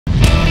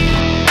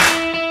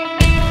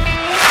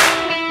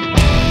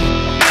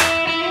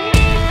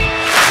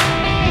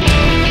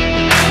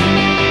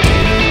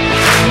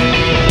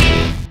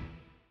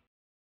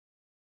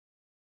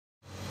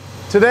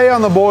Today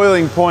on the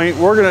boiling point,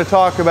 we're going to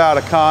talk about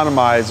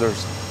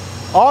economizers.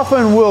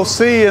 Often we'll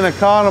see an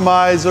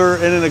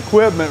economizer in an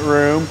equipment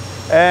room,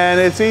 and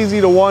it's easy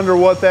to wonder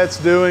what that's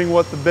doing,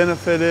 what the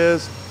benefit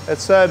is,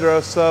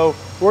 etc. So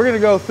we're going to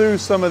go through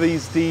some of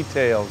these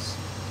details.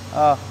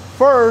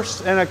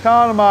 First, an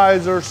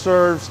economizer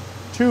serves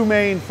two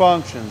main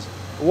functions.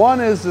 One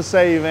is to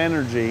save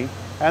energy,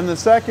 and the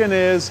second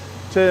is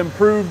to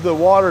improve the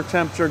water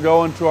temperature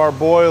going to our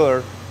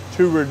boiler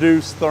to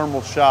reduce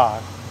thermal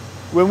shock.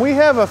 When we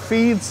have a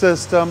feed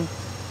system,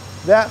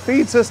 that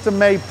feed system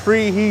may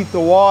preheat the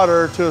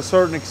water to a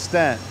certain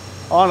extent.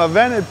 On a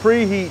vented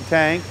preheat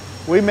tank,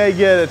 we may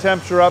get a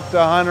temperature up to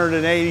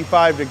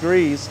 185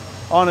 degrees.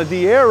 On a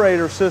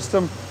deaerator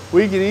system,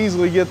 we can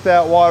easily get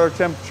that water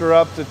temperature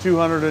up to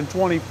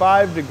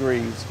 225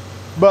 degrees.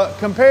 But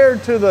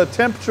compared to the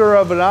temperature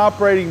of an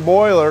operating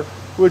boiler,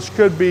 which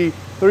could be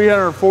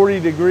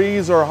 340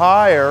 degrees or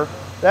higher,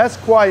 that's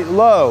quite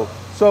low.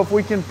 So if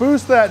we can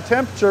boost that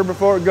temperature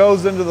before it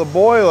goes into the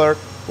boiler,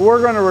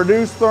 we're going to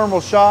reduce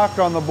thermal shock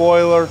on the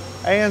boiler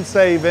and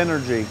save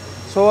energy.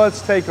 So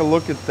let's take a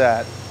look at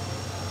that.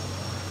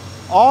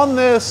 On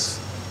this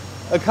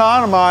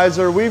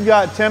economizer, we've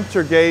got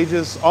temperature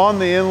gauges on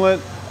the inlet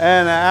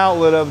and the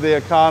outlet of the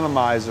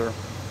economizer.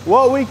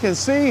 What we can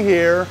see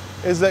here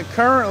is that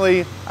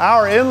currently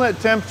our inlet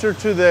temperature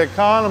to the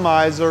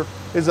economizer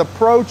is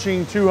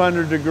approaching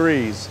 200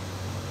 degrees.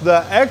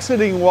 The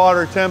exiting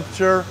water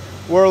temperature,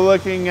 we're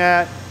looking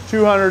at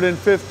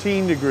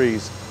 215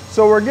 degrees.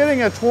 So we're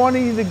getting a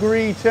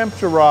 20-degree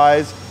temperature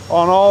rise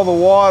on all the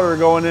water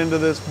going into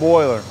this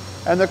boiler.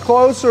 And the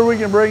closer we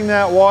can bring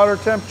that water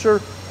temperature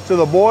to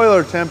the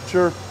boiler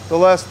temperature, the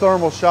less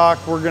thermal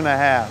shock we're going to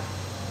have.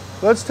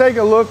 Let's take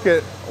a look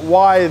at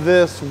why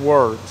this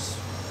works.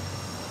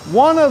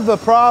 One of the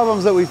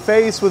problems that we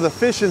face with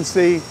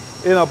efficiency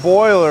in a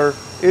boiler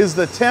is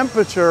the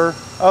temperature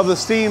of the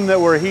steam that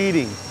we're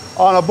heating.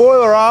 On a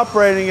boiler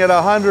operating at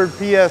 100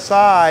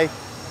 psi,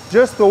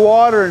 just the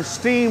water and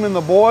steam in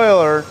the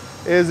boiler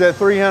is at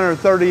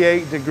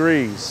 338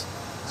 degrees.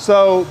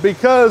 So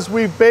because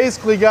we've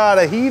basically got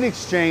a heat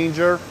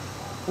exchanger,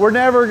 we're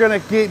never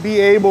going to be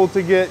able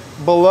to get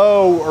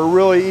below or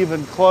really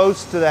even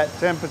close to that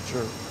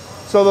temperature.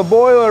 So the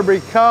boiler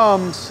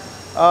becomes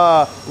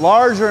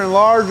larger and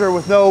larger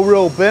with no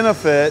real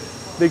benefit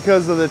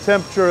because of the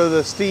temperature of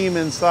the steam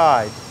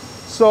inside.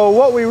 So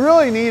what we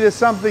really need is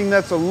something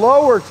that's a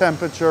lower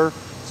temperature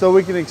so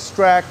we can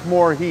extract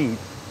more heat.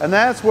 And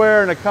that's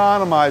where an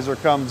economizer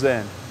comes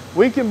in.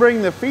 We can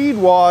bring the feed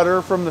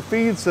water from the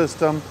feed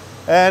system,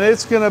 and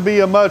it's going to be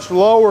a much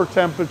lower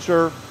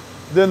temperature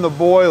than the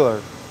boiler.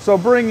 So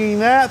bringing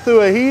that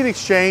through a heat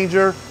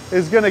exchanger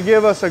is going to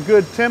give us a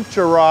good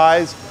temperature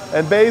rise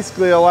and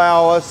basically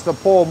allow us to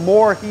pull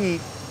more heat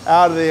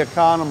out of the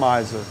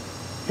economizer.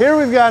 Here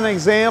we've got an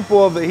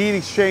example of the heat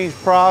exchange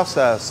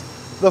process.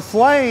 The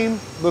flame,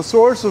 the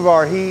source of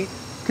our heat,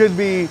 could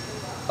be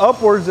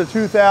upwards of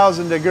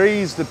 2,000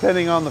 degrees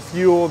depending on the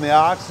fuel and the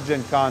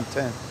oxygen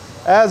content.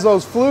 As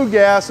those flue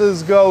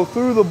gases go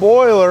through the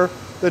boiler,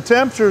 the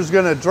temperature is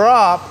going to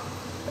drop,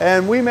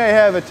 and we may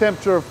have a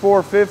temperature of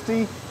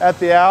 450 at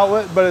the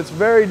outlet, but it's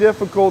very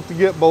difficult to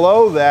get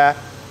below that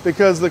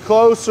because the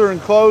closer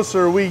and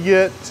closer we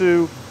get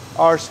to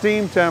our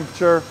steam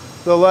temperature,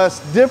 the less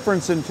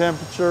difference in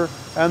temperature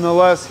and the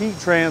less heat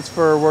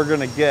transfer we're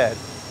going to get.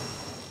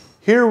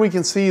 Here we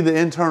can see the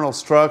internal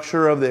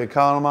structure of the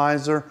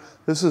economizer.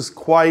 This is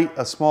quite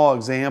a small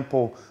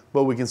example,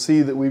 but we can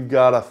see that we've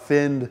got a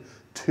finned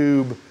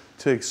tube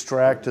to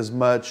extract as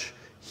much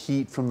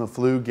heat from the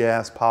flue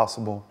gas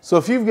possible. So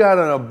if you've got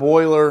a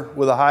boiler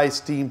with a high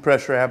steam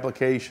pressure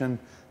application,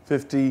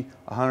 50,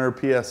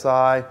 100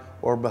 psi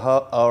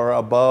or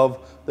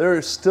above, there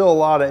is still a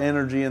lot of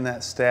energy in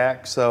that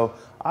stack. So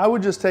I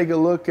would just take a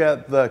look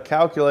at the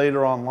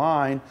calculator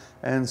online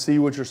and see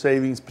what your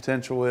savings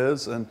potential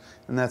is, and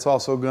that's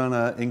also going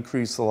to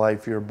increase the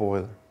life of your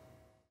boiler.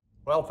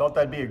 Well, thought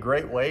that'd be a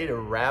great way to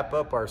wrap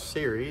up our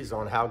series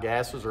on how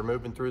gases are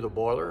moving through the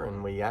boiler,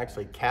 and we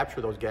actually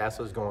capture those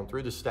gases going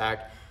through the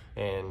stack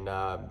and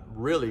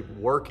really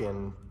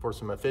working for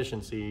some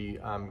efficiency,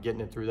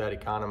 getting it through that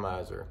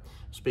economizer.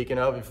 Speaking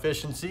of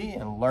efficiency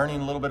and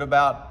learning a little bit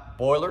about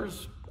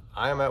boilers,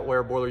 I am at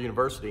WARE Boiler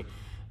University.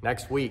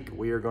 Next week,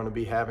 we are going to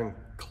be having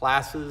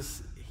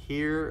classes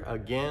here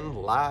again,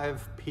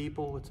 live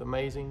people. It's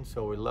amazing.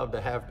 So we'd love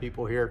to have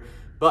people here.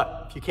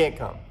 But if you can't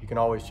come, you can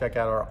always check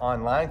out our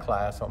online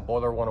class on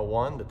Boiler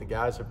 101 that the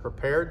guys have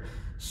prepared.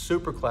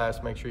 Super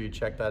class, make sure you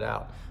check that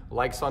out.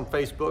 Like us on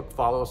Facebook,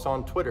 follow us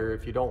on Twitter.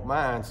 If you don't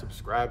mind,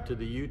 subscribe to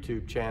the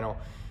YouTube channel.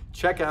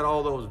 Check out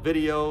all those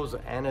videos,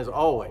 and as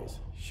always,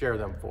 share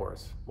them for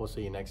us. We'll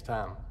see you next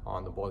time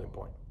on The Boiling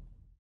Point.